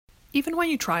Even when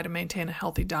you try to maintain a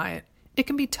healthy diet, it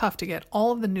can be tough to get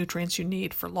all of the nutrients you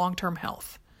need for long-term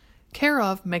health. Care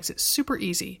of makes it super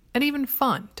easy and even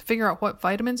fun to figure out what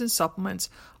vitamins and supplements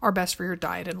are best for your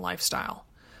diet and lifestyle.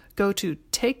 Go to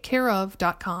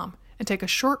takecareof.com and take a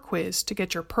short quiz to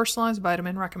get your personalized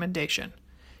vitamin recommendation.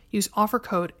 Use offer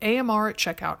code AMR at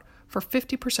checkout for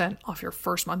 50% off your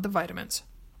first month of vitamins.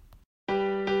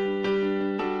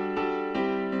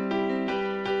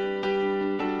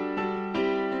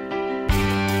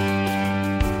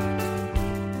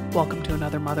 Welcome to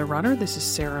another Mother Runner. This is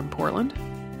Sarah in Portland.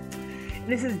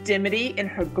 This is Dimity in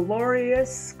her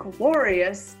glorious,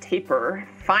 glorious taper.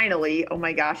 Finally, oh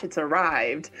my gosh, it's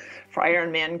arrived for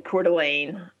Ironman Coeur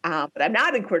d'Alene. But I'm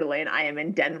not in Coeur d'Alene. I am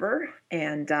in Denver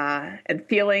and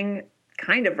feeling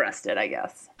kind of rested, I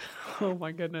guess. Oh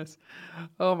my goodness.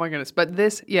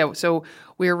 But so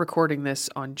we are recording this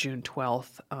on June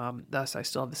 12th. Thus, I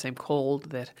still have the same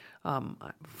cold that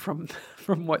from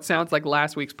what sounds like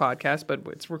last week's podcast, but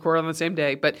it's recorded on the same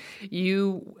day. But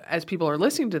you, as people are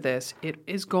listening to this, it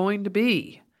is going to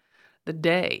be the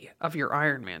day of your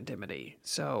Ironman, Dimity.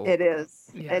 So it is.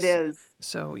 Yes. It is.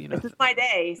 So, this is my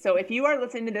day. So if you are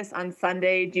listening to this on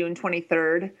Sunday, June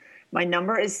 23rd, my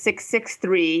number is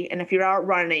 663. And if you're out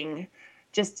running,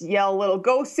 just yell a little,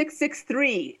 go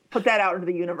 663, put that out into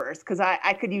the universe. Cause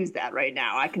I could use that right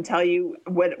now. I can tell you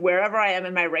wherever I am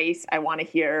in my race, I want to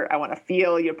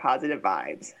feel your positive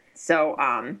vibes. So,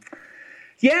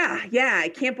 yeah. I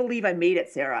can't believe I made it,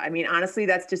 Sarah. I mean, honestly,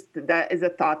 that is a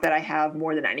thought that I have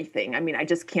more than anything. I mean, I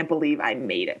just can't believe I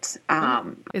made it.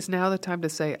 Is now the time to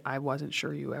say, I wasn't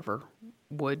sure you ever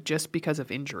would just because of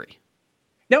injury.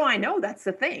 No, I know. That's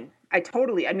the thing. I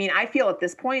feel at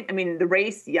this point, the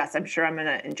race, yes, I'm sure I'm going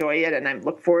to enjoy it and I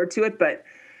look forward to it. But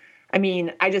I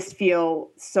feel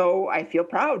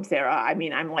proud, Sarah.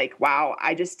 I'm like, wow,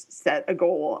 I just set a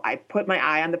goal. I put my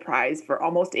eye on the prize for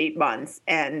almost 8 months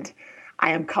and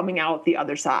I am coming out the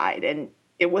other side. And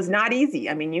it was not easy.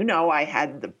 I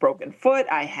had the broken foot.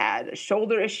 I had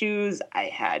shoulder issues. I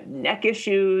had neck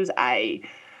issues.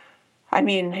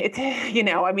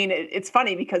 It's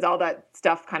funny because all that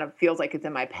stuff kind of feels like it's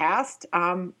in my past.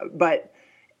 But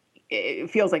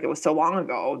it feels like it was so long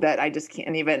ago that I just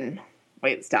can't even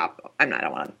stop. I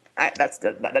don't want to, that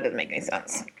doesn't make any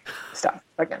sense. Stop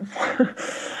again.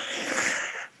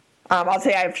 I'll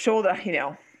say I have shoulder,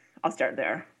 I'll start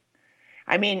there.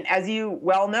 As you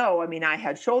well know, I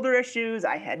had shoulder issues.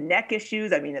 I had neck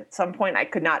issues. At some point I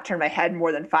could not turn my head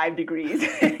more than 5 degrees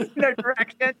in either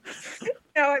direction.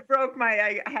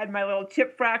 I had my little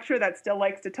chip fracture that still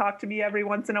likes to talk to me every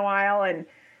once in a while. And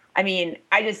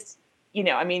because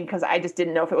I just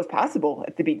didn't know if it was possible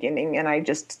at the beginning. And I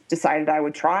just decided I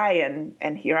would try.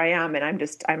 And here I am. And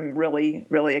I'm really,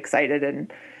 really excited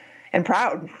and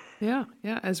proud. Yeah.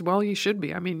 As well you should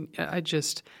be. I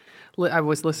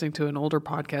was listening to an older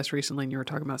podcast recently and you were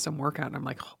talking about some workout and I'm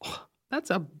like, oh, that's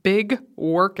a big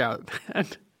workout.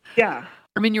 Yeah.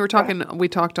 You were talking, we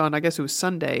talked on, I guess it was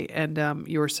Sunday, and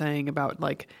you were saying about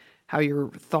like how your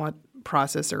thought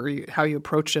process or how you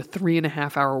approached a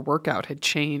 3.5 hour workout had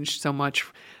changed so much.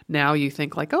 Now you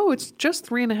think like, oh, it's just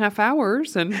 3.5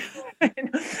 hours. And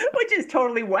which is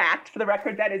totally whacked. For the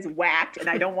record, that is whacked. And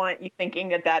I don't want you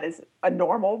thinking that is a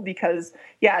normal because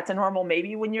it's a normal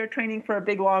maybe when you're training for a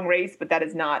big long race, but that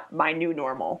is not my new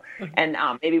normal. Mm-hmm. And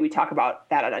maybe we talk about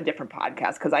that on a different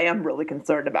podcast because I am really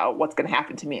concerned about what's going to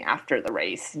happen to me after the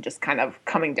race and just kind of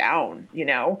coming down,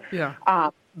 Yeah.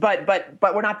 But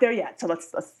we're not there yet. So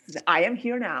let's I am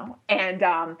here now.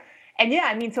 My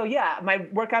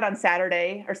workout on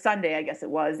Saturday or Sunday, I guess it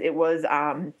was a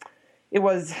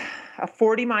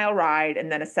 40-mile ride and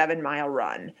then a 7-mile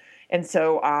run. And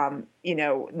so,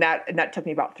 that took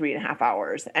me about 3.5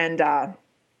 hours. And I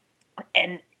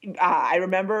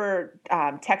remember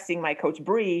texting my coach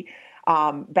Bree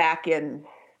back in,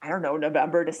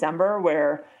 November, December,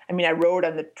 where, I rode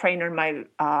on the trainer in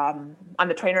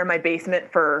my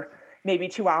basement for maybe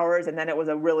 2 hours. And then it was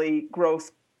a really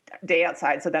gross day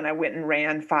outside. So then I went and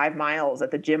ran 5 miles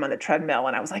at the gym on the treadmill.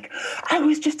 And I was like, I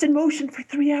was just in motion for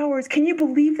 3 hours. Can you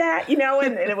believe that?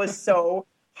 And it was so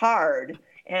hard.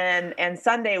 And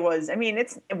Sunday was,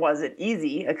 it wasn't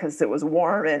easy because it was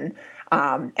warm and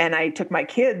I took my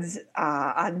kids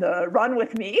on the run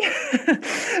with me.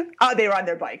 They were on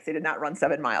their bikes. They did not run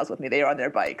 7 miles with me. They were on their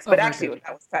bikes. But actually,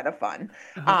 that was kind of fun.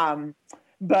 Uh-huh.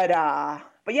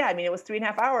 But yeah, it was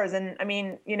 3.5 hours and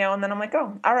and then I'm like,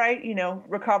 oh, all right,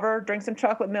 recover, drink some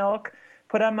chocolate milk,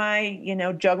 put on my,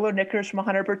 juggler knickers from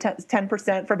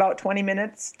 110% for about 20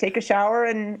 minutes, take a shower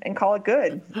and call it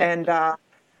good. And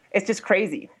it's just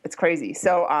crazy. It's crazy.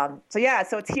 So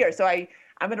it's here. So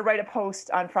I'm going to write a post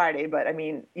on Friday, but I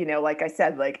mean, like I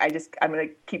said, like I'm going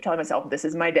to keep telling myself, this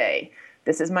is my day.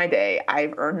 This is my day.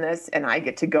 I've earned this and I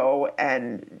get to go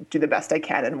and do the best I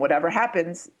can. And whatever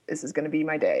happens, this is going to be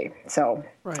my day. So,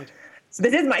 right. So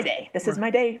this is my day. This is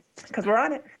my day because we're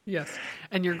on it. Yes.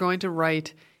 And you're going to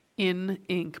write in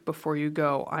ink before you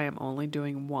go, I am only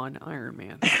doing one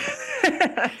Ironman.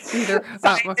 Either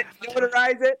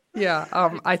notarize it. Yeah,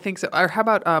 I think so. Or how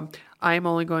about I am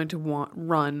only going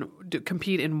to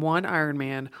compete in one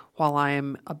Ironman while I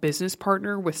am a business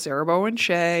partner with Sarah Bowen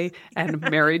Shea and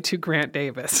married to Grant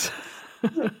Davis.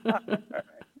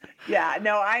 Yeah,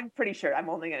 no, I'm pretty sure I'm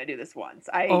only going to do this once.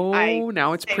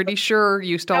 Now it's pretty sure.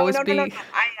 Used to always be.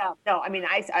 No. I mean,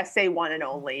 I say one and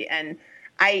only, and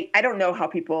I don't know how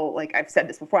people, like I've said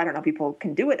this before, I don't know how people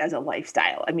can do it as a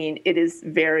lifestyle. I mean, it is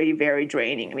very, very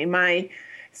draining. I mean,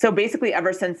 so basically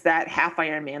ever since that half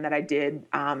Ironman that I did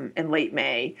in late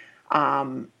May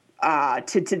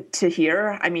to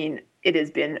here, I mean, it has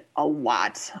been a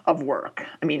lot of work.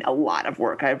 I mean, a lot of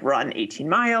work. I've run 18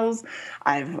 miles.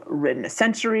 I've ridden a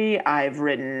century. I've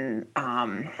ridden,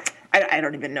 I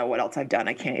don't even know what else I've done.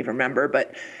 I can't even remember,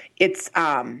 but it's,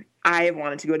 I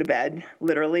wanted to go to bed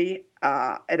literally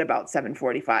at about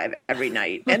 7:45 every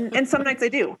night. And some nights I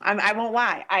do. I won't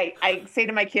lie. I say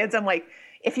to my kids, I'm like,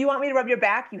 if you want me to rub your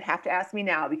back, you have to ask me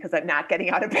now because I'm not getting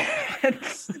out of bed.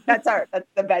 That's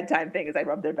the bedtime thing is I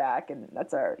rub their back and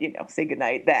that's our, say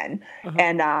goodnight then. Uh-huh.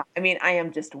 And I mean, I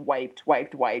am just wiped.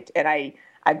 And I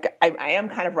am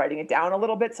kind of writing it down a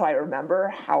little bit so I remember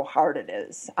how hard it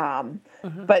is.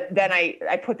 But then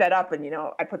I put that up and,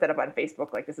 I put that up on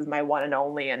Facebook, like this is my one and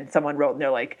only. And someone wrote and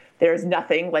they're like, there's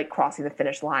nothing like crossing the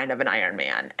finish line of an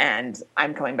Ironman. And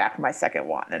I'm coming back for my second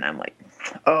one. And I'm like,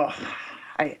 oh,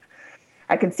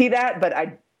 I can see that, but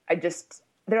I just,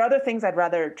 there are other things I'd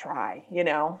rather try,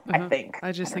 I think.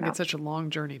 I just think it's such a long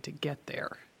journey to get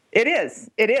there. It is.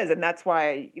 And that's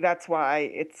why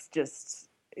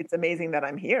it's amazing that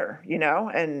I'm here,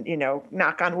 and,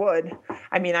 knock on wood.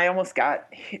 I mean, I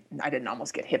didn't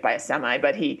almost get hit by a semi,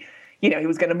 but he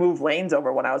was going to move lanes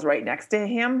over when I was right next to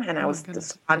him. And I was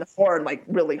just on the floor, like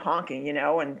really honking,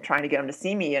 and trying to get him to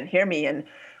see me and hear me. And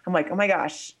I'm like, oh my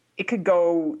gosh, it could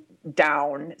go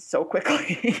down so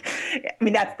quickly. I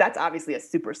mean, that's obviously a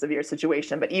super severe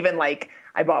situation, but even like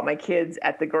I bought my kids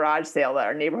at the garage sale,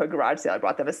 our neighborhood garage sale, I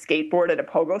brought them a skateboard and a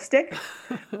pogo stick.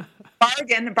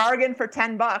 bargain for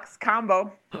 $10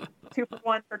 combo, 2 for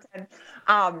 1 for 10.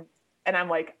 And I'm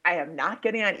like, I am not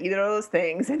getting on either of those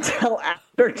things until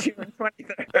after June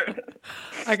 23rd.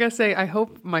 I gotta say, I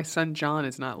hope my son John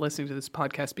is not listening to this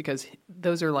podcast because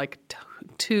those are like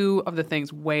two of the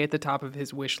things way at the top of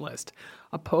his wish list: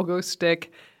 a pogo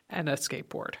stick and a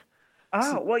skateboard.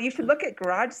 Oh, well, you should look at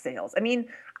garage sales. I mean,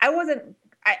 I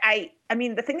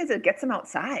mean, the thing is, it gets them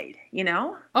outside,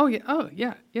 Oh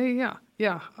yeah.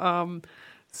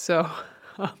 So.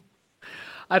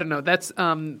 I don't know. That's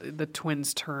the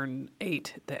twins turn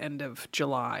 8 at the end of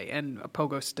July, and a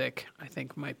pogo stick I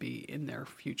think might be in their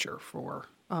future for.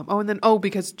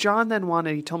 Because John then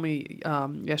he told me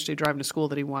yesterday driving to school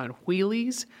that he wanted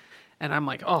wheelies, and I'm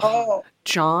like,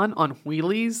 John on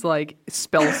wheelies like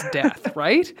spells death,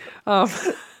 right?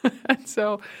 And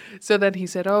so then he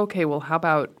said, okay, well, how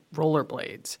about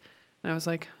rollerblades? And I was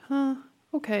like,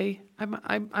 okay,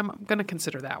 I'm gonna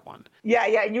consider that one. Yeah.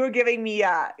 And you were giving me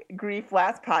grief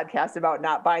last podcast about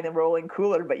not buying the rolling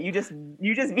cooler, but you just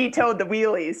vetoed the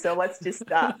wheelies. So let's just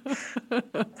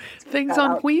things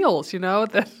on wheels,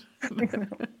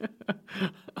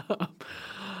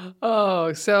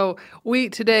 So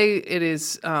today it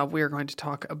is we are going to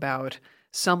talk about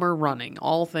summer running,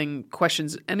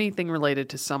 anything related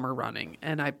to summer running,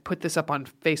 and I put this up on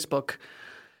Facebook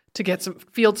to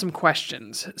field some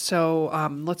questions. So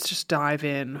let's just dive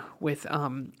in with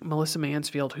Melissa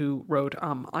Mansfield, who wrote,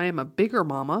 I am a bigger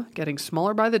mama, getting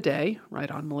smaller by the day.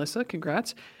 Right on, Melissa.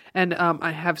 Congrats. And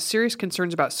I have serious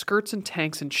concerns about skirts and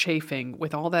tanks and chafing.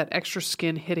 With all that extra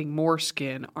skin hitting more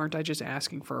skin, aren't I just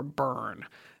asking for a burn?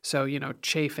 So,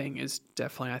 chafing is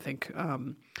definitely, I think,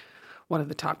 one of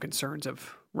the top concerns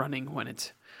of running when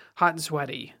it's hot and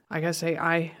sweaty. I gotta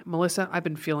say, Melissa, I've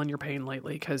been feeling your pain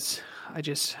lately because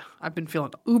I've been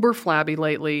feeling uber flabby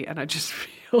lately, and I just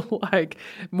feel like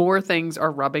more things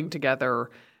are rubbing together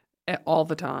all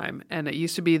the time. And it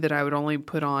used to be that I would only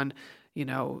put on,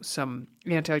 some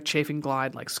anti-chafing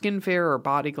glide like Skin Fair or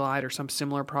Body Glide or some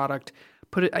similar product.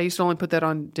 I used to only put that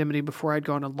on Dimity before I'd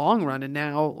go on a long run, and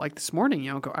now, like this morning,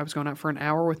 I was going out for an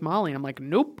hour with Molly. I'm like,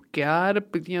 nope, gotta,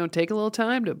 take a little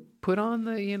time to put on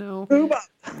the, Lube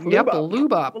up.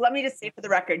 lube up. Well, let me just say for the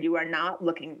record, you are not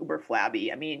looking uber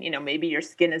flabby. I mean, maybe your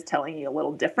skin is telling you a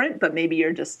little different, but maybe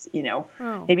you're just,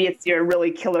 maybe it's your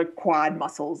really killer quad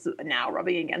muscles now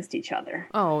rubbing against each other.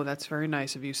 Oh, that's very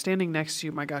nice of you. Standing next to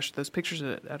you, my gosh, those pictures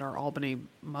at our Albany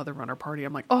Mother Runner party,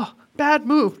 I'm like, oh, bad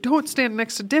move. Don't stand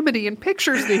next to Dimity in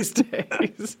pictures these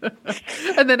days.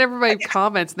 And then everybody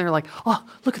comments and they're like, oh,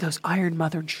 look at those Iron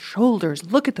Mother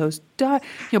shoulders. Look at those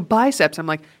biceps. I'm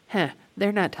like,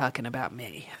 they're not talking about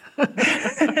me.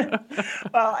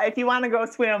 Well, if you want to go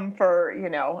swim for,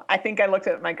 I think I looked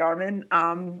at my Garmin.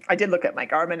 I did look at my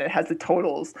Garmin. It has the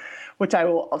totals, which I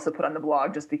will also put on the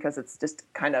blog just because it's just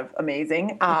kind of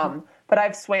amazing. But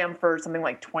I've swam for something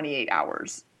like 28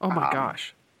 hours. Oh my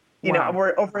gosh.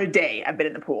 We're over a day I've been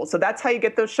in the pool. So that's how you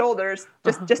get those shoulders.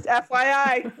 Just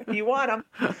FYI, if you want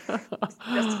them,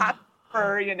 just hop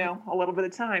for, a little bit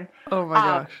of time. Oh my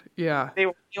gosh. Yeah.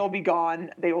 They'll be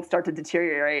gone. They will start to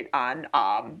deteriorate on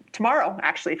tomorrow.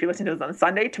 Actually, if you listen to this on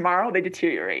Sunday, tomorrow they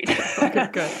deteriorate. Okay,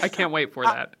 good. I can't wait for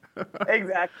that.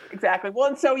 Exactly. Well,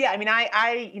 and so, yeah, I mean,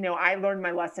 I learned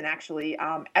my lesson actually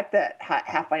at the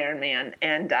half Ironman,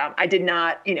 and I did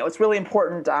not, it's really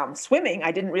important swimming.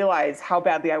 I didn't realize how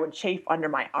badly I would chafe under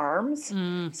my arms.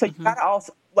 Mm-hmm. So you got to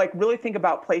also really think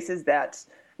about places that,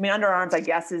 underarms, I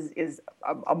guess, is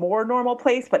a more normal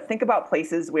place, but think about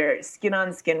places where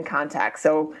skin-on-skin contact.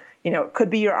 So, it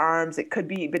could be your arms, it could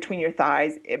be between your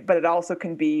thighs, but it also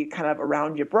can be kind of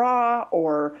around your bra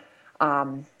or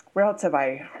where else have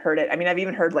I heard it? I mean, I've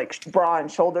even heard bra and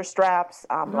shoulder straps,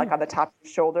 like on the top of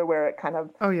your shoulder where it kind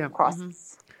of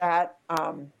crosses that.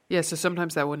 Yeah, so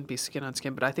sometimes that wouldn't be skin on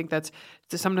skin, but I think that's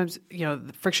sometimes,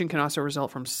 the friction can also result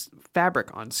from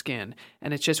fabric on skin,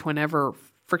 and it's just whenever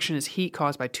friction is heat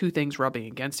caused by two things rubbing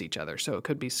against each other. So it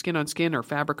could be skin on skin or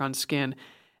fabric on skin.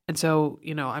 And so,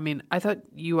 I thought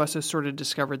you also sort of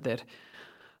discovered that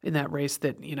in that race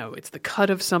that, it's the cut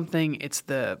of something, it's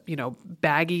the,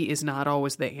 baggy is not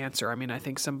always the answer. I mean, I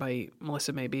think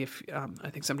Melissa, maybe I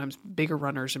think sometimes bigger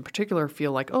runners in particular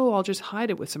feel like, oh, I'll just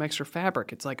hide it with some extra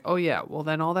fabric. It's like, oh yeah, well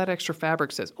then all that extra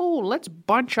fabric says, oh, let's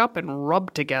bunch up and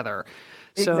rub together.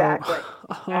 Exactly.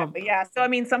 Yeah. So,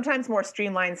 sometimes more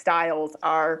streamlined styles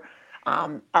are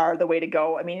the way to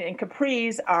go. And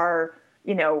capris are,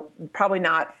 probably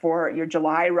not for your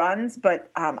July runs,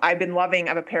 but I have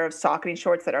a pair of Saucony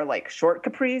shorts that are like short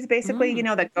capris, basically,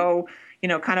 that go,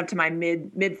 kind of to my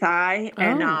mid thigh,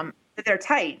 and they're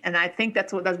tight. And I think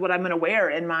that's what I'm going to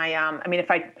wear in my, if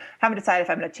I haven't decided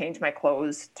if I'm going to change my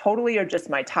clothes totally or just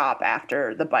my top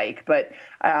after the bike. But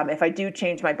if I do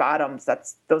change my bottoms,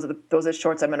 those are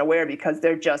shorts I'm going to wear because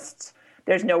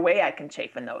there's no way I can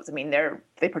chafe in those.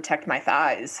 They protect my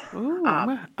thighs. Ooh, I'm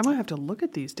going to have to look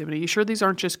at these, Dimity. You sure these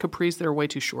aren't just capris that are way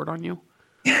too short on you?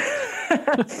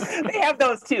 They have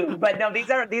those too, but no,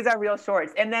 these are real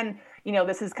shorts. And then,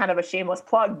 this is kind of a shameless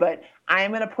plug, but I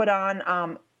am going to put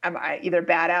on, either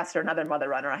Badass or another Mother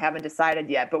Runner. I haven't decided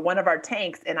yet, but one of our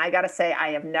tanks. And I got to say, I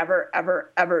have never,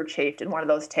 ever, ever chafed in one of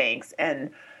those tanks. And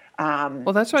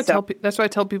well, that's why I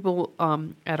tell people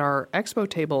at our expo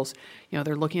tables,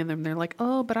 they're looking at them and they're like,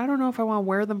 oh, but I don't know if I want to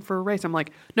wear them for a race. I'm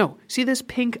like, no, see this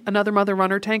pink Another Mother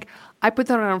Runner tank? I put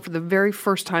that on for the very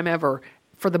first time ever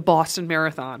for the Boston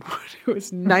Marathon. It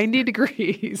was 90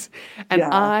 degrees. And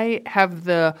I have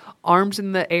the arms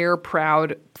in the air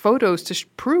proud photos to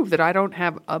prove that I don't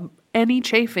have any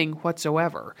chafing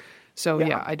whatsoever. So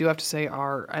yeah, I do have to say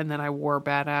and then I wore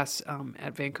Badass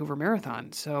at Vancouver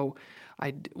Marathon. So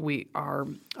our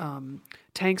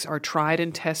tanks are tried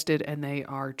and tested and they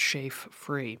are chafe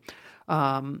free.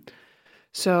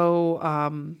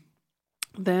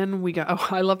 Then we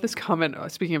got, I love this comment,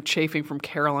 speaking of chafing, from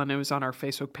Carolyn. It was on our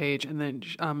Facebook page. And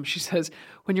then she says,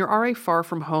 when you're already far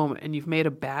from home and you've made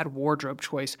a bad wardrobe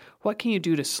choice, what can you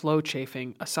do to slow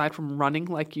chafing aside from running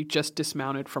like you just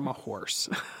dismounted from a horse?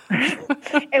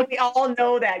 And we all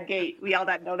know that gait. We all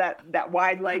know that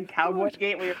wide leg cowboy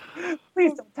gait where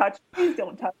please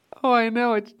don't touch. Oh, I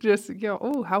know. It's just,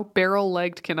 how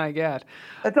barrel-legged can I get?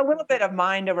 It's a little bit of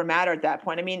mind over matter at that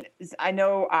point. I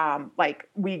know,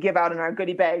 we give out in our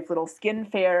goodie bags little Skin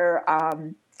Fair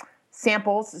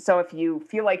samples. So if you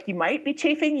feel like you might be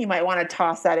chafing, you might want to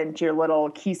toss that into your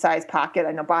little key size pocket.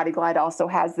 I know Body Glide also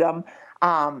has them.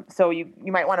 So you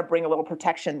might want to bring a little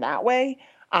protection that way.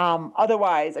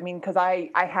 Otherwise, because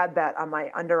I had that on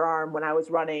my underarm when I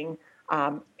was running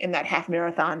in that half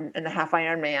marathon and the half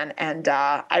Ironman. And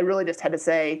I really just had to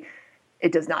say,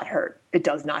 it does not hurt. It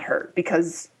does not hurt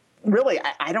because really,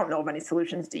 I don't know of any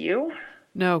solutions. Do you?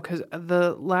 No, because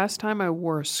the last time I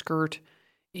wore a skirt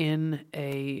in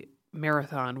a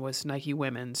marathon was Nike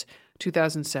Women's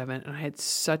 2007, and I had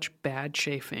such bad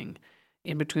chafing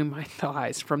in between my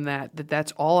thighs from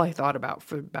that's all I thought about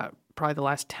for about probably the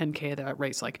last 10K of that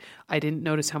race. Like, I didn't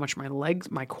notice how much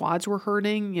my quads were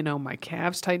hurting, my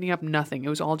calves tightening up, nothing. It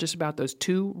was all just about those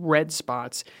 2 red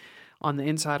spots on the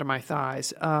inside of my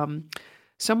thighs.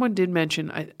 Someone did mention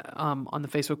on the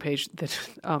Facebook page that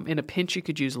in a pinch you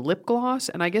could use lip gloss.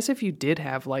 And I guess if you did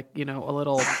have a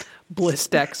little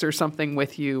Blistex or something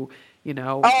with you,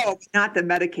 Oh, not the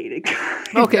medicated kind.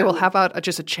 Okay, well, how about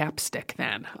just a chapstick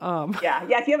then? Yeah,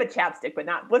 if you have a chapstick, but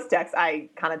not Blistex, I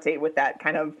connotate with that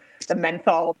kind of the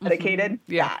menthol medicated.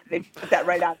 Mm-hmm. Yeah, they put that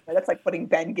right on there. That's like putting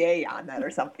Ben Gay on that or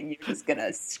something. You're just going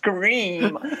to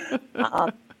scream.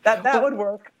 That would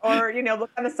work. Or,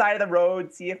 look on the side of the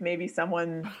road, see if maybe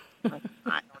someone,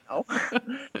 I don't know.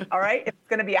 All right. If it's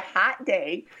going to be a hot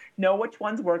day, know which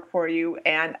ones work for you.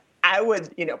 And I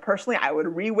would, personally, I would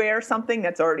rewear something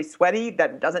that's already sweaty,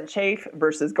 that doesn't chafe,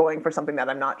 versus going for something that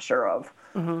I'm not sure of.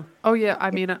 Mm-hmm. Oh, yeah.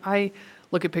 I mean, I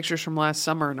look at pictures from last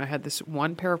summer, and I had this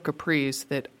one pair of capris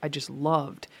that I just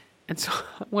loved. And so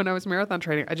when I was marathon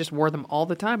training, I just wore them all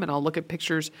the time. And I'll look at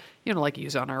pictures, like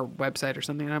use on our website or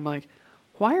something. And I'm like,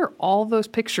 why are all those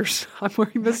pictures I'm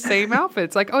wearing the same outfit?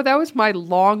 It's like, oh, that was my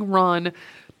long run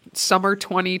summer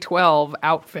 2012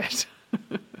 outfit.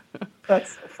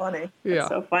 That's so funny. Yeah. That's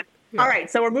so funny. Yeah. All right.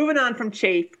 So we're moving on from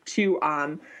chafe to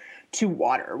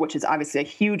water, which is obviously a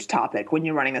huge topic when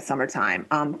you're running the summertime.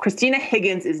 Christina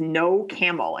Higgins is no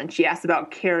camel, and she asked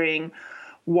about carrying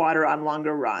water on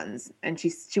longer runs. And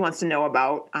she wants to know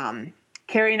about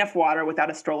carrying enough water without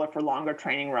a stroller for longer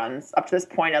training runs. Up to this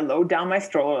point, I load down my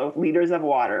stroller with liters of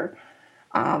water.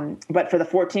 But for the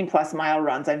 14+ mile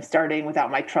runs, I'm starting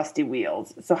without my trusty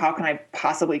wheels. So how can I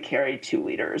possibly carry 2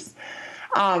 liters?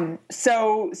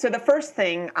 So the first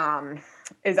thing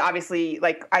is obviously,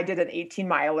 like, I did an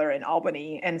 18-miler in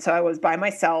Albany, and so I was by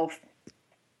myself,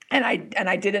 and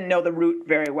I didn't know the route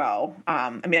very well.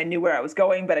 I knew where I was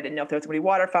going, but I didn't know if there was going to be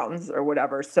water fountains or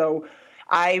whatever. So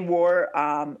I wore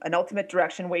an Ultimate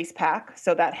Direction waist pack,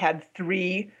 so that had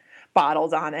 3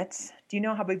 bottles on it. Do you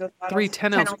know how big those bottles? 3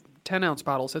 10-ounce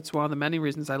bottles. That's one of the many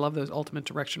reasons I love those Ultimate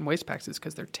Direction waist packs, is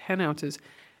because they're 10 ounces.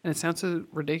 And it sounds so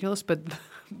ridiculous, but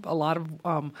a lot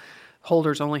of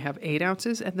holders only have 8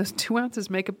 ounces, and those 2 ounces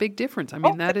make a big difference. I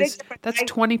mean, that's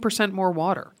 20% more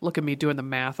water. Look at me doing the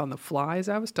math on the fly as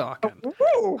I was talking.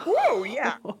 Whoa,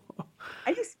 yeah.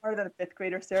 Are you smarter than a 5th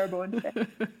grader, Sarah Bowen?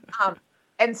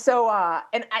 And so,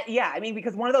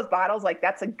 because one of those bottles, like,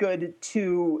 that's a good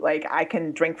 2, like, I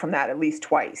can drink from that at least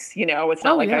twice. It's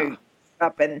not I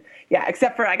up and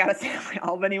except for, I gotta say, my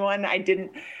Albany one, I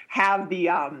didn't have the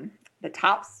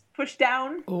tops pushed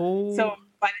down. Oh. So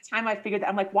by the time I figured that,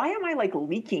 I'm like, why am I like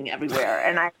leaking everywhere?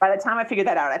 And by the time I figured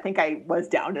that out, I think I was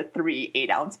down to 3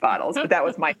 8-ounce bottles, but that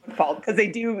was my fault, because they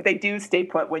do stay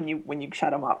put when you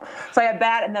shut them up. So I had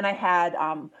that, and then I had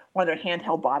one of their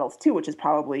handheld bottles too, which is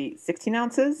probably 16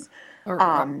 ounces.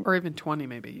 Or even 20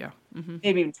 maybe, yeah. Mm-hmm.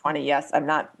 Maybe even 20, yes.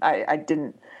 I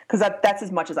didn't, because that's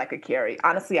as much as I could carry.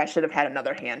 Honestly, I should have had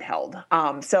another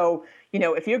handheld. So,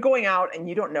 if you're going out and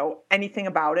you don't know anything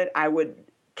about it, I would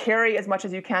carry as much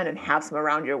as you can and have some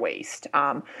around your waist.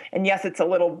 And yes, it's a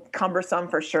little cumbersome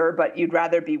for sure, but you'd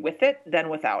rather be with it than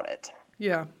without it.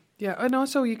 Yeah. Yeah, and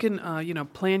also you can,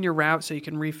 plan your route so you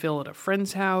can refill at a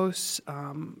friend's house,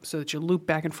 so that you loop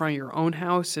back in front of your own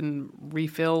house and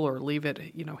refill, or leave it,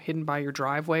 hidden by your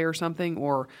driveway or something,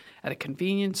 or at a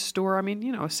convenience store. I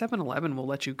mean, a 7-Eleven will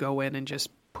let you go in and just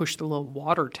push the little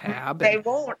water tab. They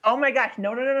won't. Oh my gosh,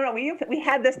 no. We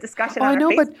had this discussion. I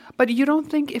know, but you don't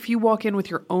think if you walk in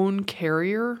with your own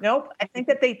carrier? Nope. I think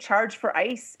that they charge for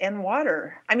ice and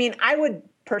water. I mean, I would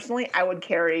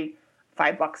carry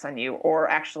 $5 on you, or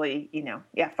actually,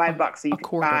 $5 so you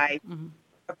could buy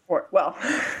a quart. Well,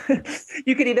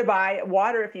 you could either buy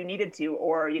water if you needed to,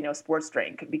 or sports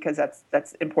drink, because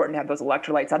that's important to have those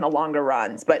electrolytes on the longer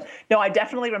runs. But no, I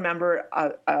definitely remember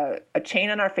a chain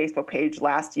on our Facebook page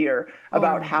last year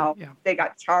about how they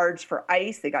got charged for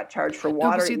ice, they got charged for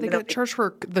water. No, see, they got charged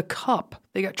for the cup.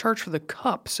 They got charged for the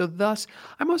cup. So thus,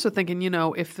 I'm also thinking,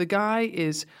 if the guy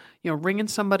is ringing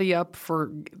somebody up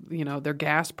for, their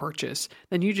gas purchase,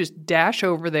 then you just dash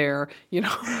over there,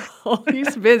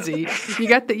 he's busy. You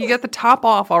got the top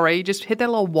off already. You just hit that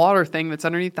little water thing that's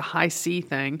underneath the high C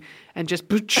thing and just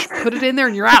put it in there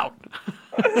and you're out.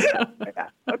 Yeah.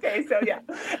 Okay, so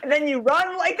and then you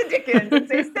run like the Dickens and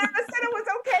say, Sarah said it was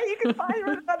okay. You can find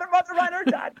her at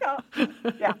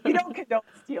anothermotherrunner.com. Yeah, we don't condone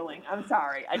stealing. I'm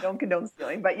sorry, I don't condone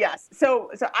stealing. But yes,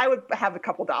 so I would have a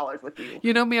couple dollars with you.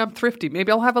 You know me, I'm thrifty.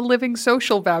 Maybe I'll have a Living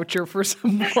Social voucher for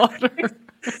some water.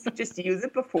 Just use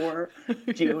it before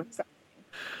June.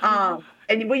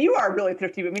 And well, you are really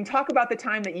thrifty. I mean, talk about the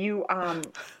time that you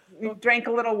drank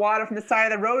a little water from the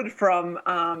side of the road from,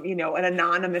 an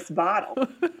anonymous bottle.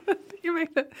 You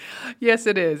make that. Yes,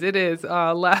 it is. It is.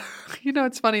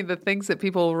 It's funny, the things that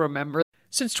people remember.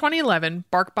 Since 2011,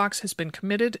 BarkBox has been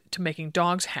committed to making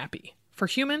dogs happy. For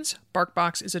humans,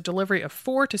 BarkBox is a delivery of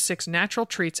 4 to 6 natural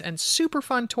treats and super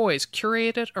fun toys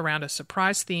curated around a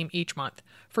surprise theme each month.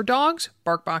 For dogs,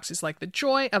 BarkBox is like the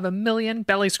joy of a million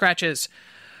belly scratches.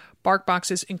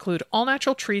 BarkBoxes include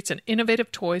all-natural treats and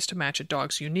innovative toys to match a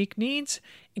dog's unique needs,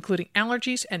 including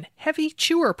allergies and heavy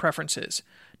chewer preferences.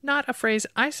 Not a phrase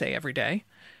I say every day.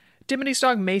 Dimity's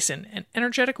dog Mason, an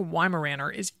energetic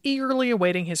Weimaraner, is eagerly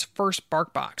awaiting his first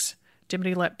BarkBox.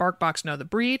 Dimity let BarkBox know the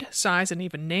breed, size, and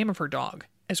even name of her dog,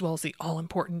 as well as the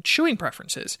all-important chewing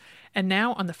preferences. And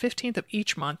now, on the 15th of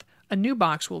each month, a new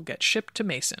box will get shipped to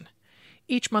Mason.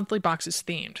 Each monthly box is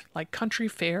themed, like Country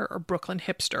Fair or Brooklyn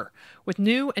Hipster, with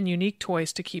new and unique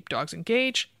toys to keep dogs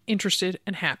engaged, interested,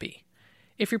 and happy.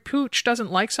 If your pooch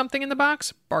doesn't like something in the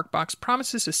box, BarkBox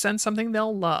promises to send something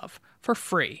they'll love, for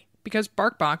free, because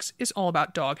BarkBox is all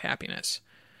about dog happiness.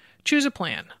 Choose a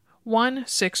plan. 1,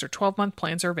 6, or 12-month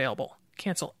plans are available.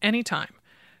 Cancel anytime.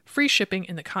 Free shipping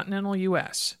in the continental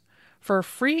U.S. For a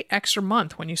free extra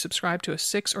month when you subscribe to a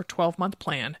 6 or 12-month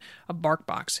plan of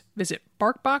BarkBox, visit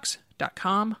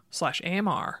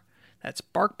barkbox.com/AMR. That's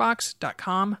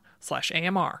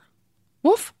barkbox.com/AMR.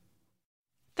 Woof!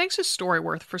 Thanks to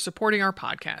Storyworth for supporting our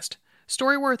podcast.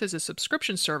 Storyworth is a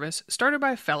subscription service started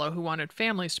by a fellow who wanted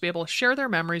families to be able to share their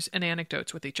memories and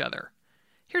anecdotes with each other.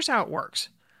 Here's how it works.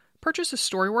 Purchase a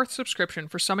Storyworth subscription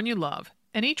for someone you love,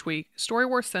 and each week,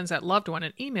 Storyworth sends that loved one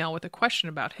an email with a question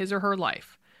about his or her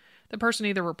life. The person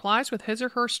either replies with his or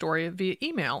her story via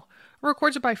email or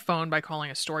records it by phone by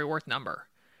calling a Storyworth number.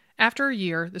 After a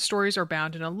year, the stories are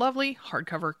bound in a lovely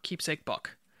hardcover keepsake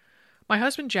book. My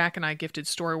husband Jack and I gifted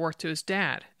Storyworth to his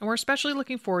dad, and we're especially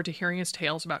looking forward to hearing his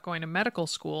tales about going to medical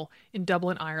school in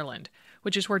Dublin, Ireland,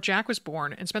 which is where Jack was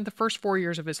born and spent the first 4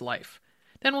 years of his life.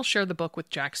 Then we'll share the book with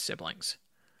Jack's siblings.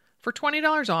 For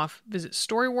 $20 off, visit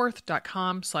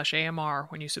storyworth.com/AMR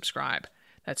when you subscribe.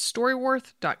 That's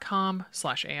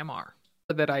storyworth.com/AMR.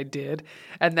 That I did,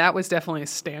 and that was definitely a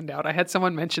standout. I had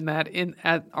someone mention that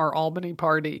at our Albany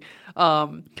party.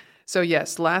 So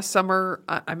yes, last summer,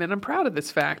 I'm proud of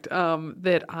this fact,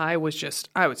 that I was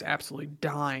absolutely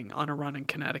dying on a run in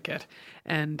Connecticut.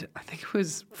 And I think it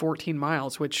was 14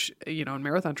 miles, which, in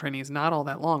marathon training is not all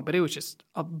that long, but it was just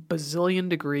a bazillion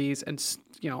degrees and,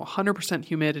 100%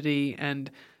 humidity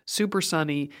and super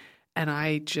sunny. And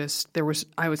I was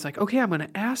like, okay, I'm going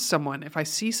to ask someone. If I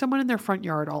see someone in their front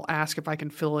yard, I'll ask if I can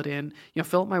fill it in,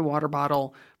 fill up my water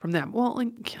bottle from them. Well,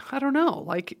 I don't know.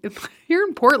 Here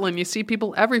in Portland, you see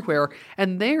people everywhere,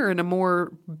 and they're in a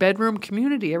more bedroom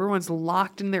community. Everyone's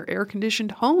locked in their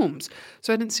air-conditioned homes.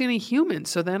 So I didn't see any humans.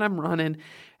 So then I'm running,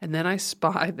 and then I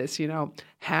spy this,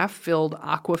 half-filled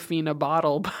Aquafina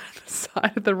bottle by the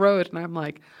side of the road. And I'm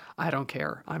like, I don't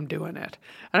care. I'm doing it.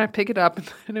 And I pick it up,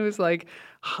 and it was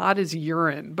hot as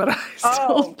urine, but I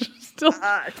still,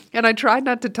 and I tried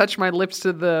not to touch my lips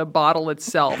to the bottle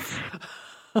itself.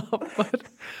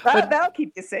 That'll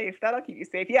keep you safe.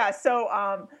 Yeah.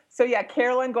 So yeah,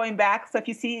 Carolyn, going back. So if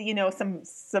you see,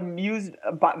 some used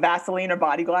Vaseline or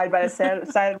Body Glide by the side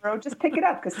of the road, just pick it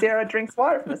up because Sarah drinks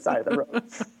water from the side of the road.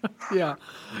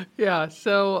 Yeah.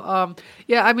 So,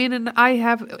 and I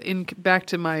have back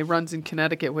to my runs in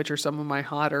Connecticut, which are some of my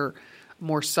hotter,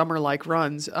 more summer-like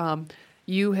runs.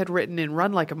 You had written in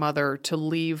Run Like a Mother to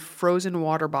leave frozen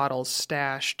water bottles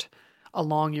stashed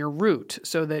along your route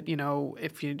so that,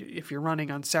 if you're running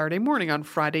on Saturday morning, on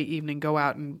Friday evening, go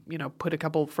out and, put a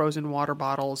couple frozen water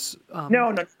bottles.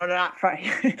 No, not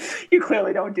Friday. You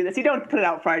clearly don't do this. You don't put it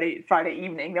out Friday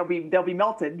evening. They'll be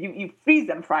melted. You freeze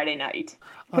them Friday night.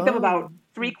 Put them about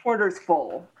 3/4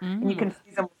 full. And you can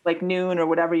freeze them noon or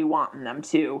whatever you want in them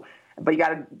too. But you got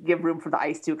to give room for the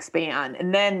ice to expand,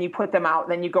 and then you put them out.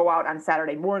 Then you go out on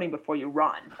Saturday morning before you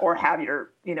run, or have your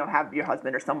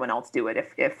husband or someone else do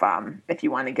it if you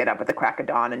want to get up at the crack of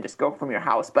dawn and just go from your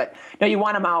house. But no, you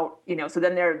want them out, so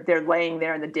then they're laying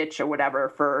there in the ditch or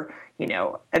whatever for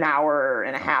an hour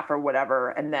and a half or whatever,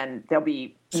 and then they'll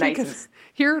be nice.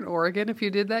 Here in Oregon, if you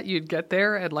did that, you'd get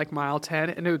there at mile 10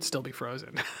 and it would still be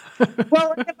frozen.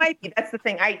 Well, it might be. That's the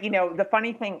thing. The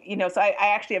funny thing, so I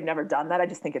actually have never done that. I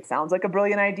just think it sounds like a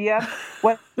brilliant idea.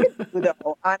 What I did do,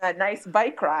 though, on a nice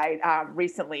bike ride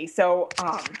recently. So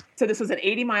this was an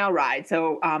 80-mile ride.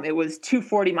 So it was 2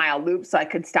 40-mile loops. So I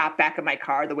could stop back at my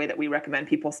car the way that we recommend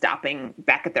people stopping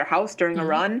back at their house during a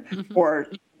run or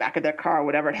back at their car,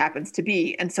 whatever it happens to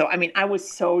be. And so, I mean, I was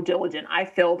so diligent. I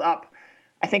filled up,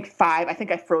 I think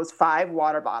I froze 5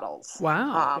 water bottles.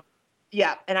 Wow.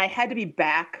 Yeah. And I had to be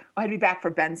back. I had to be back for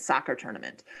Ben's soccer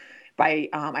tournament. I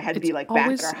had to be like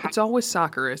back at our house. It's always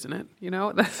soccer, isn't it? You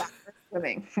know,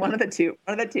 Swimming, one of the two.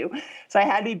 So I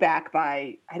had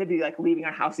to be like leaving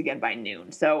our house again by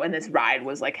noon. So, and this ride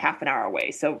was like half an hour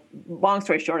away. So long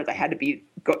story short is I had to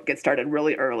get started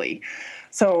really early.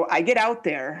 So I get out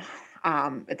there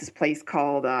at this place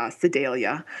called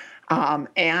Sedalia.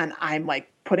 And I'm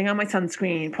like putting on my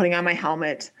sunscreen, putting on my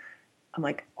helmet. I'm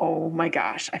like, oh my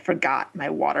gosh, I forgot my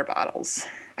water bottles.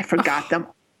 I forgot them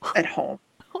at home,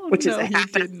 which is a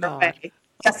half an hour away.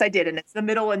 Yes, I did. And it's the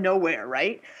middle of nowhere,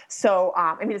 right? So,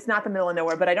 I mean, it's not the middle of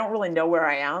nowhere, but I don't really know where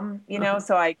I am, you know?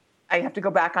 So I have to go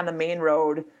back on the main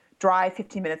road, drive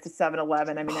 15 minutes to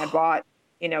 7-Eleven. I mean, I bought,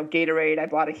 Gatorade. I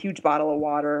bought a huge bottle of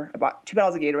water. I bought 2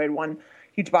 bottles of Gatorade, 1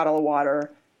 huge bottle of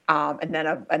water, and then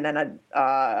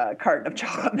a carton of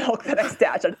chocolate milk that I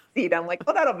stashed on the seat. I'm like,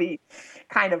 oh, that'll be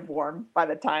kind of warm by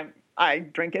the time I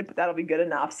drink it, but that'll be good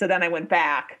enough. So then I went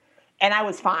back, and I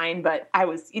was fine, but I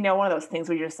was, one of those things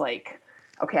where you're just like,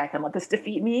 okay, I can let this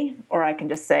defeat me, or I can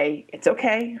just say, it's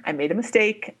okay. I made a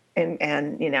mistake. And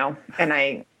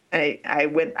I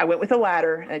went with a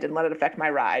ladder and I didn't let it affect my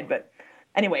ride. But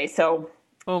anyway, so.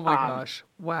 Oh my gosh.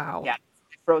 Wow. Yeah.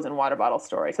 Frozen water bottle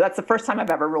story. So that's the first time I've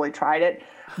ever really tried it.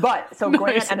 But so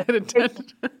Grant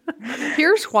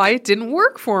here's why it didn't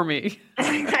work for me.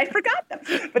 I forgot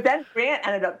them. But then Grant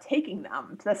ended up taking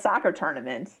them to the soccer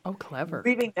tournament. Oh, clever.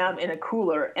 Leaving them in a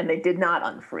cooler, and they did not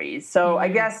unfreeze. So I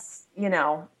guess,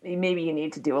 maybe you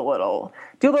need to do a little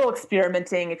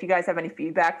experimenting. If you guys have any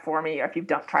feedback for me, or if you've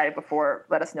tried it before,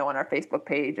 let us know on our Facebook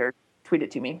page or tweet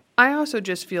it to me. I also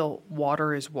just feel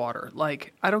water is water.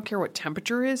 Like, I don't care what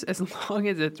temperature is as long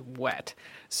as it's wet.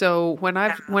 So when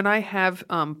I have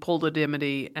pulled a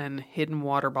Dimity and hidden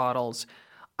water bottles,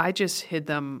 I just hid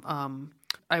them.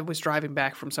 I was driving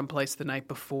back from someplace the night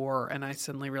before, and I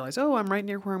suddenly realized, oh, I'm right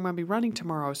near where I'm going to be running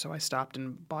tomorrow. So I stopped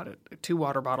and bought 2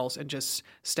 water bottles and just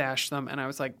stashed them. And I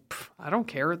was like, I don't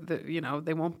care.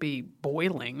 They won't be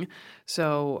boiling.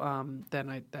 So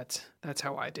that's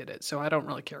how I did it. So I don't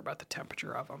really care about the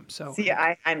temperature of them. So see,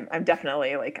 I'm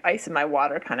definitely like ice in my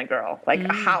water kind of girl. Like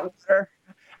hot water.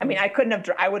 I mean, I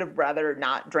would have rather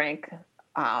not drank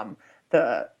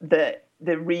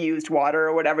the reused water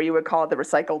or whatever you would call it, the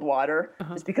recycled water,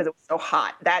 just because it was so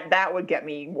hot. That would get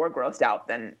me more grossed out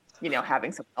than,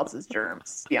 having someone else's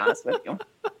germs, to be honest with you.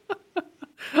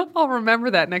 I'll remember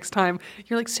that next time.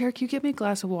 You're like, Sarah, can you give me a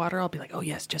glass of water? I'll be like, oh,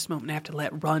 yes, just a moment. I have to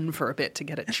let run for a bit to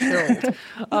get it chilled.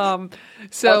 Well,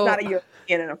 it's not a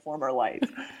European in a former life.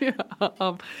 Yeah.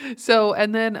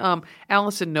 And then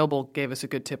Allison Noble gave us a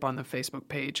good tip on the Facebook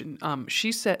page. And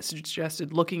she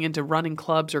suggested looking into running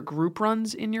clubs or group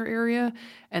runs in your area.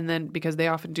 And then because they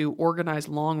often do organized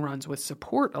long runs with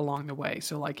support along the way.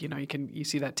 So like, you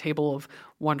see that table of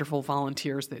wonderful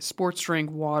volunteers, that sports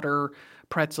drink, water,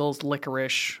 pretzels,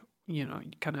 licorice,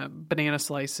 kind of banana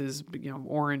slices,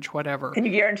 orange, whatever. Can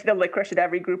you guarantee the licorice at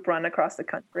every group run across the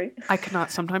country? I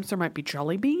cannot. Sometimes there might be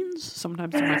jelly beans.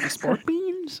 Sometimes there might be sport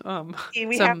beans. Some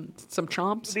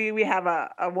chomps. We have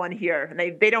a one here, and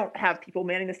they don't have people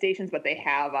manning the stations, but they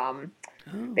have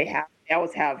they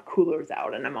always have coolers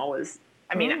out, and I'm always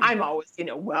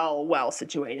well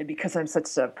situated because I'm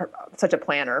such a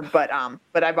planner. But I'm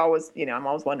always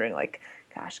wondering, like,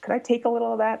 gosh, could I take a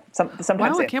little of that? Sometimes.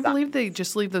 Wow, I can't believe they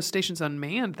just leave those stations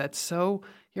unmanned. That's so.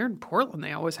 You're in Portland.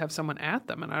 They always have someone at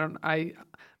them, and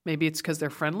maybe it's because they're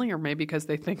friendly, or maybe because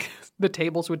they think the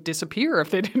tables would disappear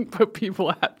if they didn't put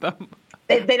people at them.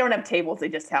 They don't have tables. They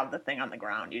just have the thing on the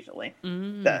ground usually.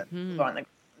 On the ground.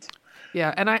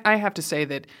 Yeah, and I have to say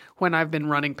that when I've been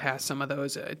running past some of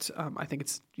those, it's I think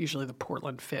it's usually the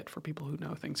Portland Fit for people who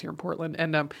know things here in Portland.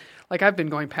 And I've been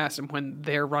going past them when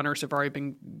their runners have already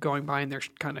been going by and they're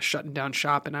kind of shutting down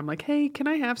shop. And I'm like, hey, can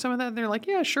I have some of that? And they're like,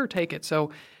 yeah, sure, take it.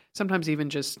 So sometimes even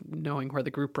just knowing where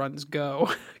the group runs go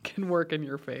can work in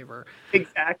your favor.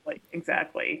 Exactly.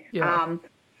 Yeah.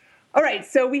 All right,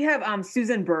 so we have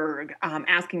Susan Berg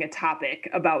asking a topic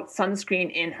about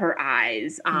sunscreen in her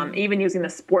eyes, even using the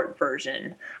sport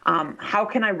version. How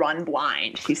can I run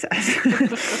blind, she says.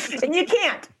 And you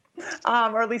can't,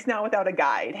 or at least not without a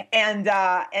guide.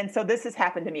 And so this has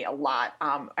happened to me a lot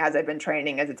as I've been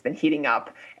training, as it's been heating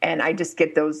up. And I just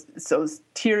get those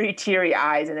teary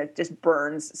eyes, and it just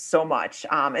burns so much.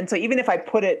 And so even if I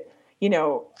put it,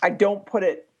 I don't put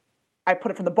it I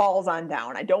put it from the balls on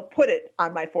down. I don't put it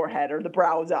on my forehead or the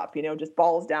brows up, just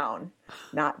balls down,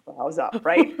 not brows up,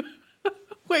 right?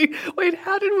 Wait,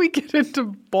 how did we get into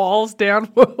balls down?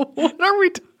 What are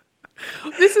we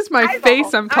This is my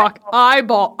face I'm talking.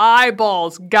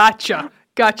 Eyeballs. Gotcha.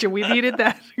 We needed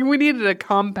that. We needed a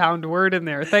compound word in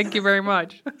there. Thank you very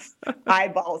much.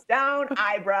 Eyeballs down,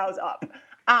 eyebrows up.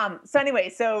 So anyway,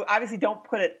 so obviously don't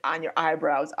put it on your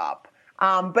eyebrows up.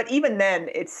 But even then,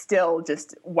 it's still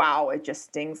just, wow, it just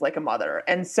stings like a mother.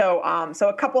 And so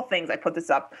a couple things, I put this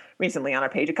up recently on our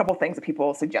page, a couple things that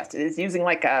people suggested is using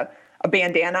like a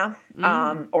bandana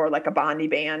or like a Bondi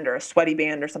band or a sweaty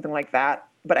band or something like that.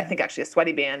 But I think actually a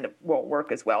sweaty band won't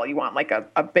work as well. You want like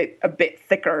a bit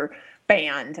thicker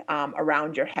band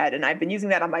around your head. And I've been using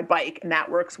that on my bike, and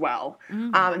that works well.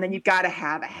 And then you've got to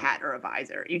have a hat or a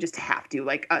visor. You just have to,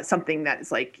 like something that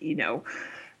is like,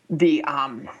 the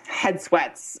head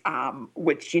sweats,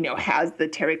 which, has the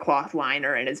terry cloth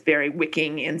liner and is very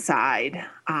wicking inside.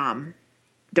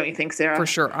 Don't you think, Sarah? For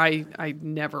sure. I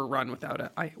never run without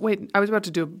it. I was about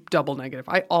to do a double negative.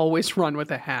 I always run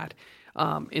with a hat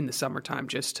in the summertime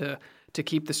just to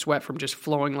keep the sweat from just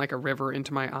flowing like a river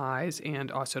into my eyes,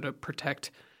 and also to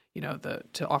protect,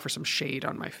 to offer some shade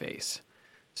on my face.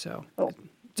 So,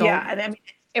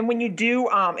 and when you do,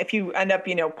 if you end up,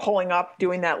 pulling up,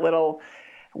 doing that little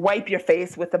wipe your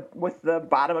face with the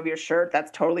bottom of your shirt,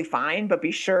 that's totally fine. But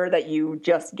be sure that you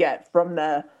just get from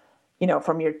the,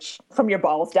 from your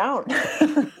balls down.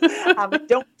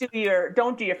 Don't do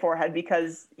your forehead,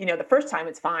 because, the first time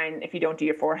it's fine if you don't do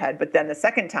your forehead, but then the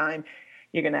second time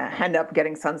you're going to end up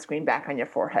getting sunscreen back on your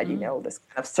forehead, this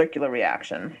kind of circular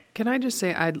reaction. Can I just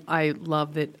say I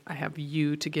love that I have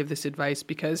you to give this advice,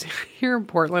 because here in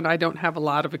Portland, I don't have a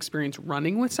lot of experience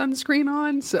running with sunscreen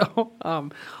on. So, a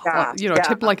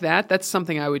tip like that's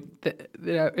something I would,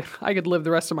 I could live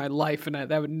the rest of my life and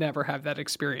I would never have that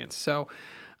experience. So,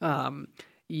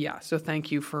 so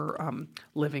thank you for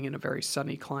living in a very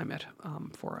sunny climate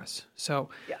for us. So,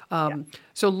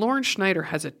 so Lauren Schneider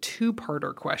has a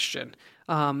two-parter question.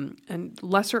 And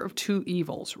lesser of two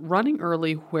evils: running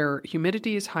early where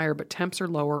humidity is higher but temps are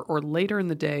lower, or later in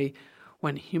the day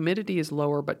when humidity is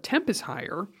lower but temp is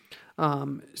higher.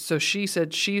 So she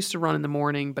said she used to run in the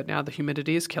morning, but now the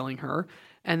humidity is killing her.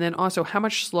 And then also, how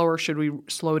much slower should we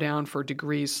slow down for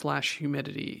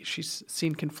degrees/humidity? She's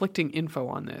seen conflicting info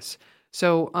on this.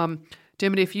 So,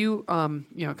 Dimity, if you,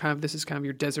 this is kind of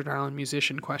your desert island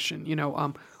musician question,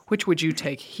 which would you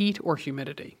take, heat or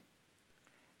humidity?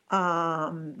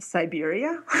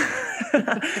 Siberia.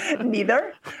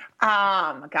 Neither.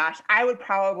 Gosh, I would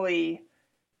probably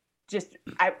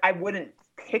I wouldn't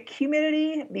pick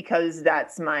humidity, because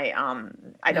that's my,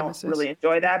 I don't really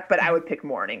enjoy that, but I would pick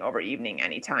morning over evening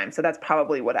anytime. So that's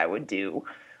probably what I would do.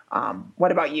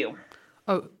 What about you?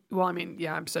 Oh, well,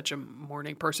 I'm such a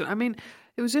morning person.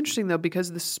 It was interesting, though,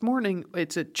 because this morning,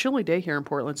 it's a chilly day here in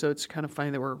Portland, so it's kind of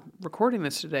funny that we're recording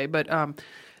this today, but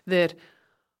that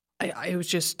it was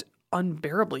just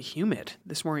unbearably humid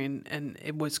this morning, and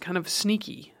it was kind of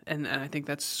sneaky. And I think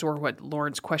that's sort of what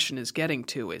Lauren's question is getting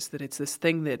to, is that it's this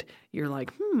thing that you're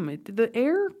like, the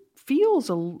air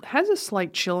has a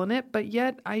slight chill in it, but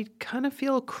yet I kind of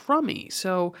feel crummy.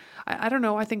 So I don't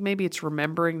know. I think maybe it's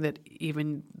remembering that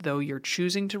even though you're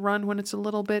choosing to run when it's a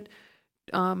little bit,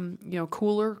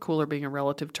 cooler being a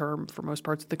relative term for most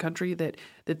parts of the country, that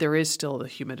there is still the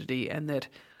humidity, and that,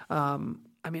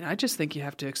 I just think you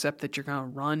have to accept that you're going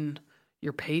to run,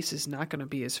 your pace is not going to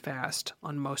be as fast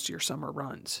on most of your summer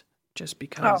runs, just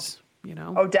because,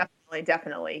 Oh,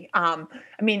 definitely.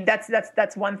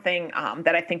 That's one thing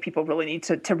that I think people really need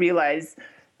to realize.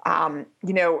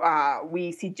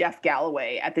 We see Jeff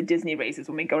Galloway at the Disney races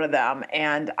when we go to them,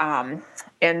 and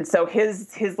so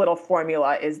his little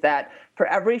formula is that for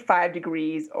every 5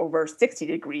 degrees over 60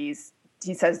 degrees,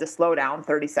 he says to slow down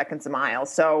 30 seconds a mile.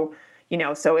 So,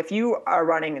 so if you are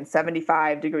running in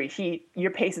 75-degree heat,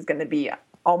 your pace is going to be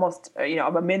almost,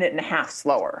 a minute and a half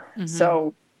slower. Mm-hmm.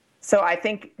 So I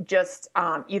think just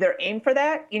either aim for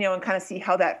that, and kind of see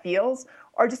how that feels,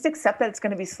 or just accept that it's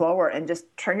going to be slower and just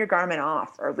turn your Garmin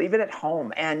off or leave it at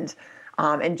home, and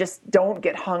just don't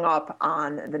get hung up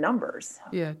on the numbers.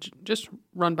 Yeah, just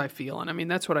run by feel. And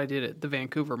that's what I did at the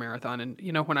Vancouver Marathon. And,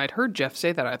 when I'd heard Jeff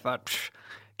say that, I thought,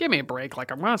 give me a break.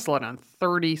 Like, I'm going to slow down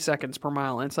 30 seconds per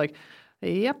mile. And it's like,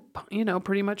 yep,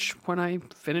 pretty much when I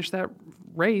finished that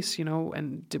race,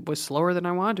 and it was slower than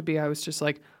I wanted to be, I was just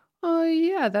like, oh,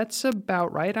 yeah, that's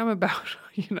about right. I'm about,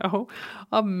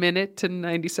 a minute to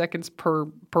 90 seconds per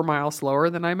mile slower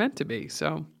than I meant to be.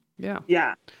 So, yeah.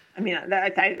 Yeah.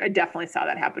 I definitely saw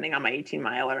that happening on my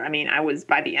 18-miler.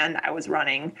 By the end, I was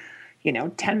running,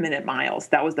 10-minute miles.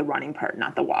 That was the running part,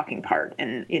 not the walking part.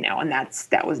 And, and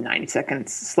that was 90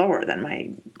 seconds slower than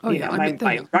my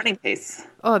running pace.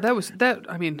 Oh, that was that.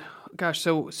 I mean, gosh.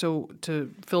 So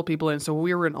to fill people in, so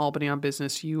we were in Albany on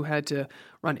business. You had to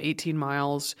run 18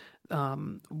 miles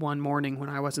one morning when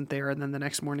I wasn't there. And then the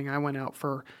next morning I went out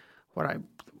for what I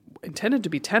intended to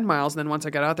be 10 miles. And then once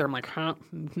I got out there, I'm like,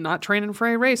 not training for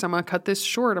a race. I'm going to cut this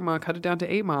short. I'm going to cut it down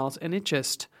to 8 miles. And it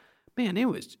just, man, it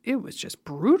was just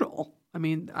brutal. I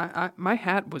mean, my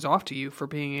hat was off to you for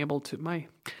being able to, my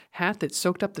hat that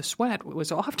soaked up the sweat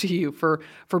was off to you for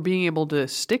being able to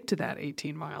stick to that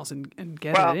 18 miles and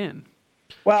get it in.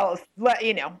 Well, let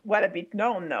it be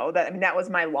known, though, that that was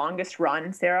my longest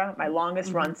run, Sarah. My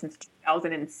longest run since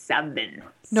 2007.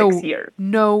 6 years.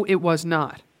 No, it was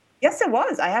not. Yes, it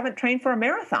was. I haven't trained for a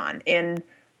marathon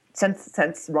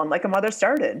since Run Like a Mother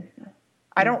started.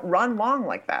 I don't run long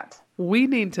like that. We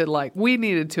needed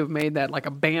to have made that like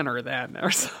a banner then or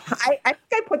something. I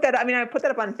think I put that. I mean, I put that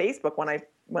up on Facebook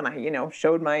when I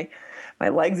showed my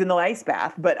legs in the ice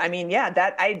bath. But I mean, yeah,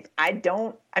 that I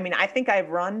don't. I mean, I think I've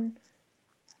run.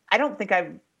 I don't think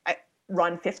I've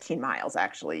run 15 miles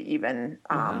actually even.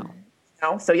 Wow.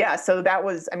 So yeah, so that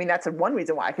was. I mean, that's one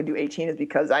reason why I could do 18 is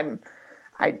because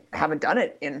I haven't done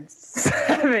it in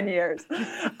 7 years.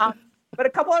 But a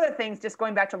couple other things, just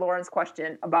going back to Lauren's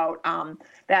question about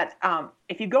that.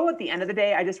 If you go at the end of the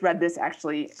day, I just read this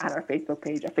actually on our Facebook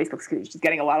page. Our Facebook page is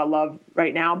getting a lot of love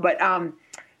right now. But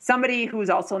somebody who's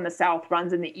also in the South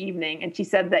runs in the evening, and she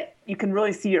said that you can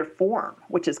really see your form,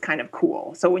 which is kind of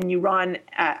cool. So when you run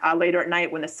later at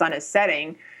night when the sun is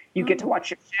setting, you get to watch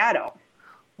your shadow,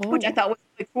 which I thought was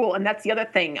really cool. And that's the other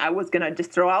thing I was going to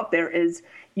just throw out there is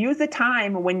use the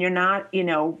time when you're not,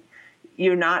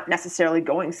 you're not necessarily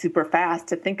going super fast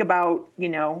to think about,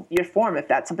 your form, if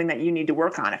that's something that you need to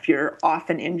work on. If you're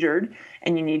often injured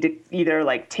and you need to either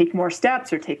like take more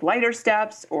steps or take lighter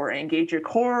steps or engage your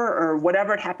core or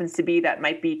whatever it happens to be, that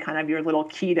might be kind of your little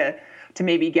key to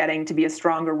maybe getting to be a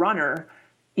stronger runner,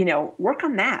 work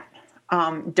on that.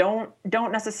 Don't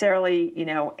necessarily, you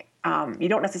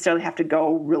don't necessarily have to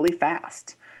go really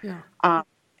fast. Yeah.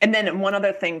 And then one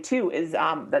other thing, too, is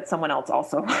that someone else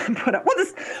also put up. We'll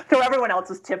just throw everyone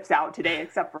else's tips out today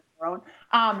except for our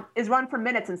own, is run for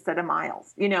minutes instead of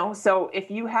miles. So if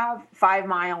you have 5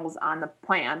 miles on the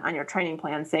plan, on your training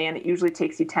plan, say, and it usually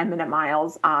takes you 10-minute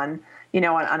miles on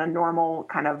a normal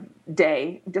kind of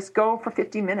day, just go for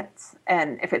 50 minutes.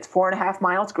 And if it's 4.5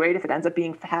 miles, great. If it ends up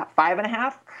being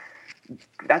 5.5,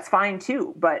 that's fine,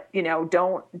 too. But,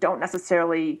 don't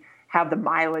necessarily have the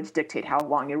mileage dictate how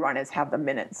long your run is, have the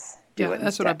minutes do it.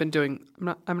 That's what I've been doing.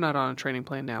 I'm not on a training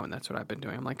plan now, and that's what I've been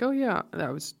doing. I'm like, oh, yeah. I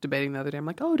was debating the other day. I'm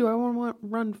like, oh, do I want to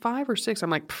run 5 or 6? I'm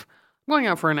like, I'm going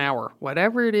out for an hour.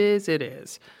 Whatever it is, it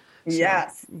is. So,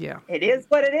 yes. Yeah. It is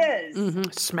what it is.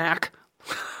 Mm-hmm. Smack.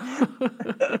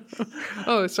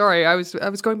 Oh, sorry. I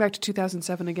was going back to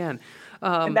 2007 again.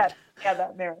 That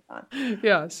marathon.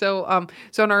 Yeah. So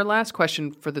and our last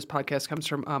question for this podcast comes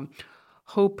from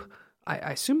Hope.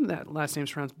 I assume that last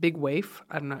name's pronounced Big Waif.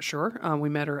 I'm not sure. We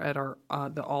met her at our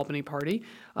the Albany party,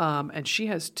 and she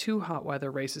has 2 hot weather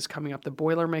races coming up: the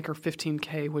Boilermaker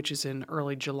 15K, which is in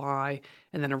early July,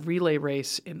 and then a relay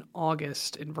race in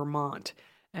August in Vermont.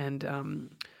 And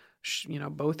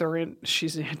both are in.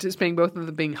 She's anticipating both of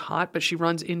them being hot, but she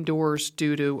runs indoors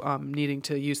due to needing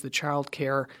to use the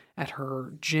childcare at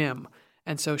her gym,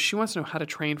 and so she wants to know how to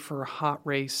train for a hot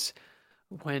race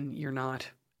when you're not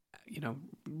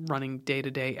running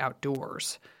day-to-day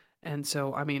outdoors. And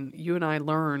so, I mean, you and I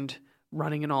learned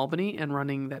running in Albany and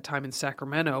running that time in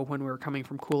Sacramento when we were coming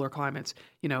from cooler climates,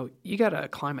 you got to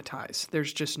acclimatize.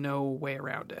 There's just no way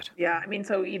around it. Yeah. I mean,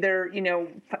 so either,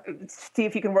 see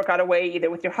if you can work out a way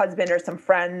either with your husband or some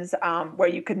friends where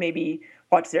you could maybe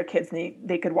watch their kids and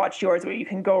they could watch yours, where you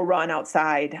can go run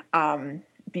outside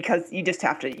because you just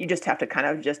have to kind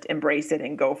of just embrace it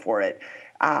and go for it.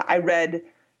 I read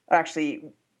actually,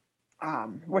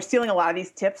 we're stealing a lot of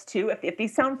these tips too. If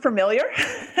these sound familiar,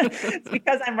 it's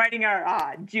because I'm writing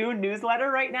our June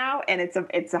newsletter right now, and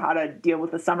it's how to deal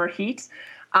with the summer heat.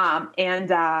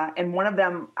 And one of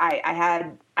them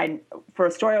I for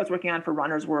a story I was working on for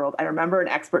Runner's World, I remember an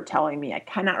expert telling me, I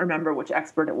cannot remember which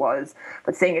expert it was,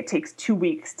 but saying it takes 2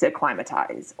 weeks to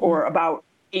acclimatize, or about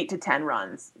 8 to 10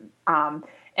 runs.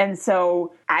 And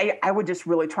so I would just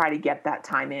really try to get that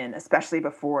time in, especially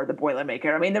before the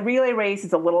Boilermaker. I mean, the relay race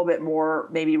is a little bit more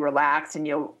maybe relaxed, and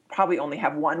you'll probably only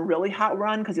have one really hot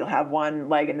run because you'll have one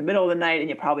leg in the middle of the night and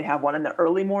you'll probably have one in the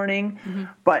early morning. Mm-hmm.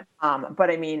 But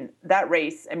I mean, that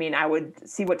race, I mean, I would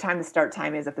see what time the start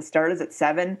time is. If the start is at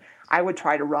 7, I would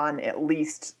try to run at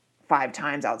least 5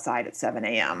 times outside at 7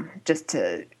 a.m. just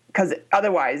to because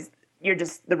otherwise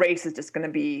the race is just going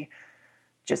to be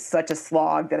just such a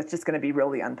slog that it's just going to be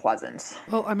really unpleasant.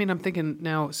 Well, I mean, I'm thinking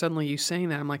now, suddenly you saying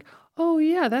that, I'm like, oh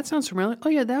yeah, that sounds familiar. Oh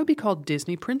yeah, that would be called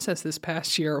Disney Princess this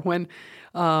past year when,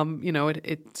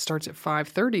 it starts at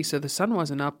 5:30, so the sun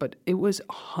wasn't up, but it was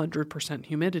 100%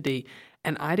 humidity,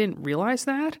 and I didn't realize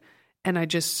that. And I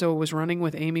just was running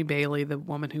with Amy Bailey, the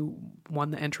woman who won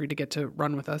the entry to get to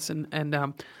run with us,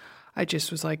 and I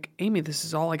just was like, Amy, this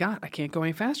is all I got. I can't go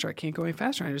any faster. I can't go any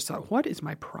faster. And I just thought, what is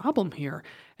my problem here?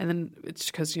 And then it's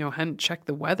because, I hadn't checked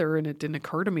the weather, and it didn't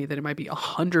occur to me that it might be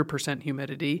 100%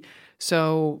 humidity.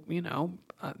 So,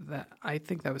 that I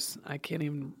think that was,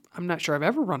 I'm not sure I've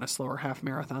ever run a slower half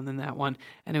marathon than that one.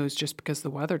 And it was just because the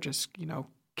weather just,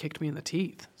 kicked me in the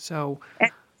teeth. So.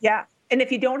 Yeah. And if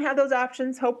you don't have those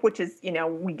options, Hope, which is,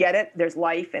 we get it, there's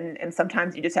life, and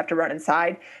sometimes you just have to run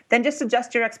inside, then just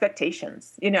adjust your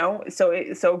expectations,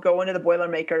 So go into the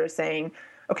Boilermaker saying,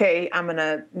 okay, I'm going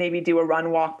to maybe do a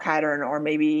run walk pattern, or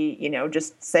maybe,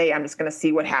 just say, I'm just going to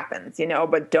see what happens,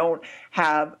 but don't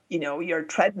have, your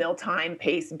treadmill time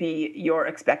pace be your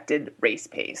expected race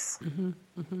pace. Mm-hmm,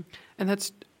 mm-hmm. And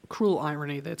that's cruel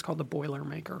irony that it's called the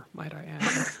Boilermaker, might I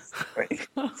add. Right.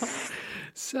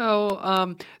 So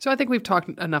I think we've talked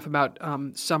enough about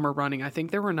summer running. I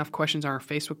think there were enough questions on our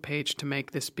Facebook page to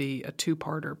make this be a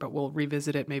two-parter, but we'll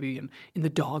revisit it maybe in the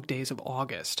dog days of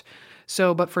August.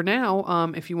 So, but for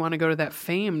now, if you want to go to that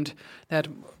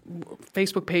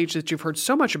Facebook page that you've heard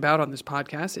so much about on this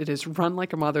podcast, it is Run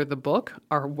Like a Mother, the book.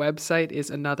 Our website is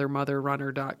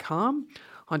anothermotherrunner.com.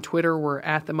 On Twitter, we're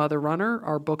at The Mother Runner.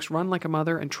 Our books, Run Like a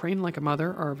Mother and Train Like a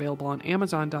Mother, are available on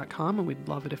Amazon.com, and we'd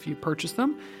love it if you purchase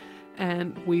them.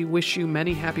 And we wish you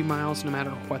many happy miles no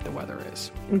matter what the weather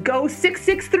is. Go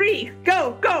 663.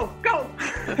 Go, go, go.